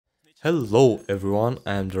Hello everyone,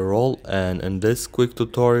 I'm Darol, and in this quick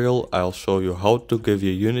tutorial I'll show you how to give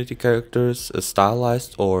your Unity characters a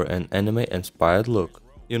stylized or an anime inspired look.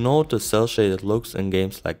 You know the cel shaded looks in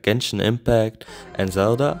games like Genshin Impact and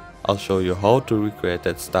Zelda? I'll show you how to recreate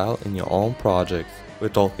that style in your own projects. We're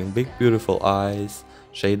talking big beautiful eyes,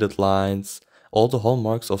 shaded lines, all the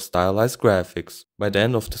hallmarks of stylized graphics. By the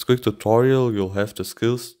end of this quick tutorial you'll have the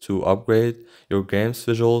skills to upgrade your game's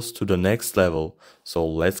visuals to the next level. So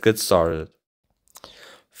let's get started.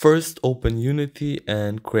 First, open Unity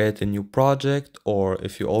and create a new project, or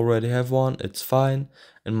if you already have one, it's fine.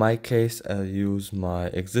 In my case, I'll use my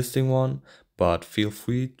existing one, but feel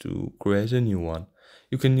free to create a new one.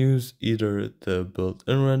 You can use either the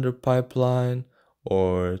built-in render pipeline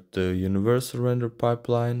or the universal render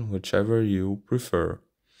pipeline, whichever you prefer.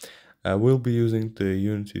 I will be using the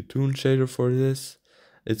Unity Toon shader for this.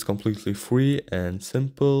 It's completely free and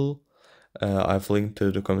simple. I've linked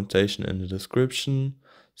the documentation in the description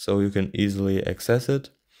so you can easily access it.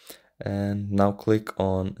 And now click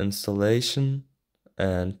on installation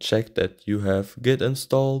and check that you have Git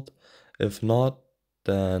installed. If not,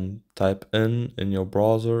 then type in your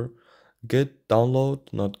browser Git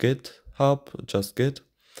download, not GitHub, just Git.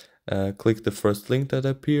 Click the first link that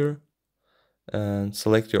appears and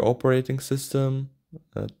select your operating system,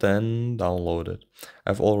 then download it.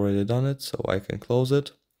 I've already done it, so I can close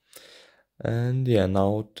it. And yeah,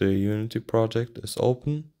 now the Unity project is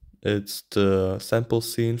open. It's the sample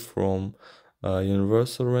scene from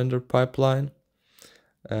Universal Render Pipeline.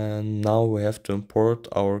 And now we have to import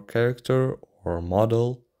our character or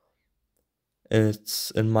model. It's,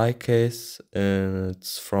 in my case,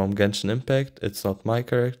 it's from Genshin Impact. It's not my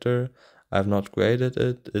character. I've not created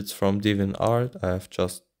it. It's from DeviantArt. I have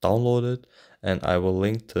just downloaded, and I will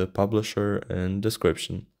link the publisher in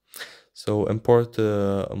description. So import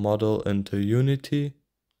the model into Unity,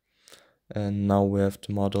 and now we have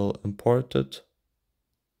the model imported.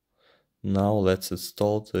 Now let's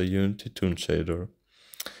install the Unity Toon shader.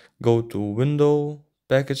 Go to Window,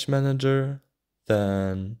 Package Manager,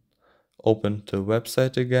 then open the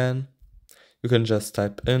website again. You can just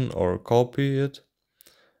type in or copy it,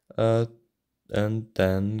 and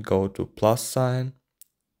then go to plus sign,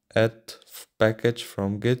 add package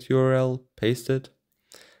from Git URL, paste it,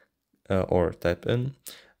 or type in,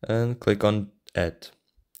 and click on add.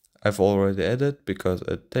 I've already added because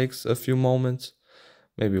it takes a few moments,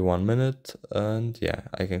 maybe 1 minute, and yeah,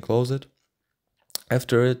 I can close it.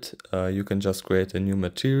 After it, you can just create a new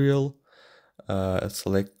material,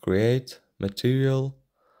 select create material.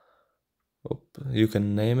 You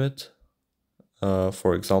can name it,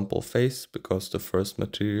 for example, face, because the first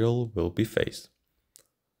material will be face.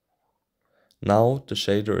 Now the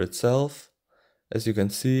shader itself, as you can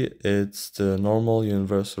see, it's the normal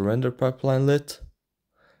universal render pipeline lit,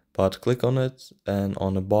 but click on it and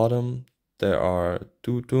on the bottom there are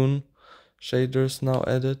two Toon shaders now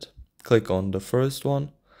added. Click on the first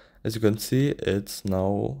one. As you can see, it's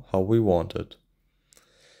now how we want it.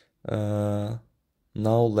 Now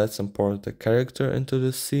let's import the character into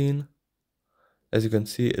the scene. As you can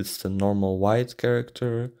see, it's the normal white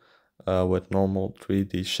character with normal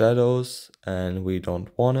 3D shadows, and we don't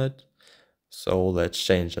want it, so let's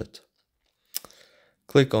change it.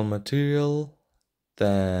 Click on material,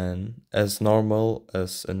 then as normal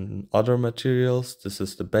as in other materials, this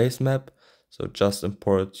is the base map, so just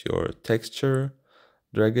import your texture,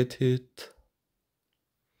 drag it here,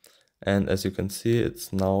 and as you can see,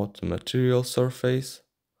 it's now the material surface.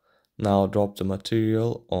 Now drop the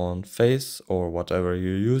material on face or whatever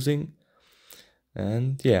you're using.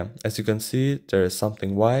 And yeah, as you can see, there is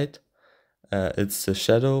something white. It's the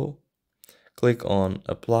shadow. Click on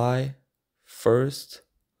apply, first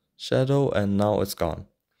shadow, and now it's gone.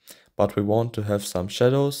 But we want to have some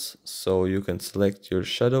shadows, so you can select your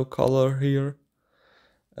shadow color here.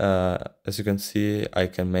 As you can see, I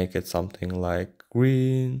can make it something like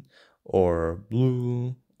green or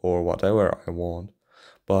blue or whatever I want.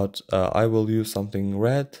 But I will use something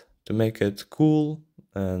red to make it cool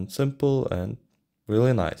and simple and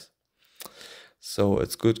really nice. So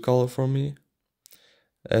it's good color for me.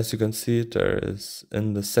 As you can see, there is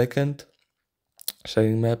in the second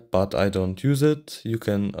shading map, but I don't use it. You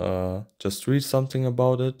can just read something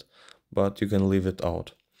about it, but you can leave it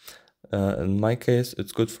out. In my case,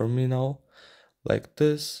 it's good for me now, like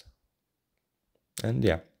this. And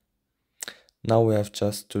yeah, now we have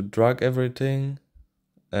just to drag everything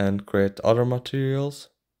and create other materials.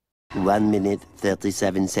 1 minute,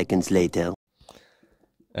 37 seconds later.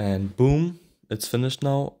 And boom, it's finished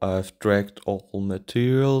now. I've dragged all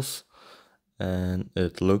materials and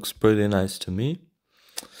it looks pretty nice to me.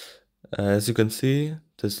 As you can see,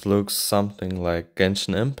 This looks something like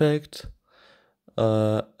Genshin Impact,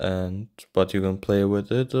 but you can play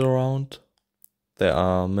with it around. There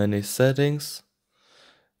are many settings.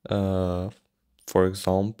 For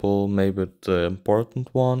example, maybe the important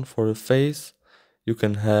one for the face, you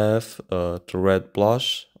can have the red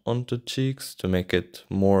blush on the cheeks to make it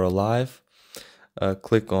more alive.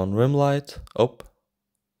 Click on rim light. Oh,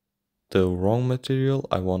 the wrong material.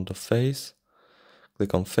 I want the face.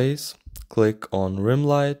 Click on face. Click on rim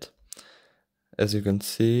light. As you can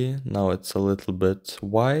see, now it's a little bit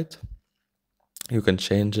white. You can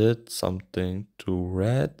change it something to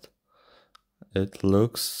red. It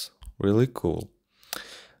looks really cool.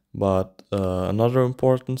 But another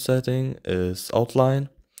important setting is outline.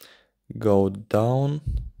 Go down.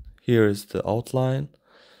 Here is the outline.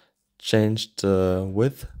 Change the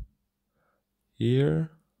width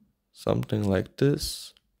here, something like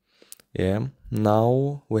this. Yeah,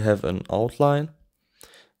 now we have an outline.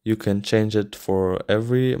 You can change it for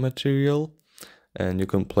every material and you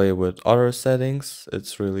can play with other settings.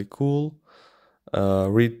 It's really cool.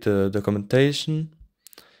 Read the documentation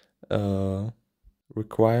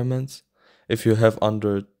requirements. If you have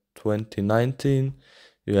under 2019,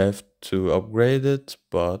 you have to upgrade it,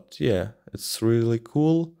 but yeah, it's really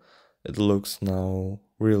cool. It looks now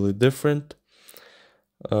really different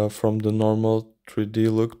from the normal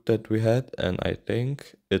 3D look that we had, and I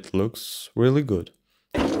think it looks really good.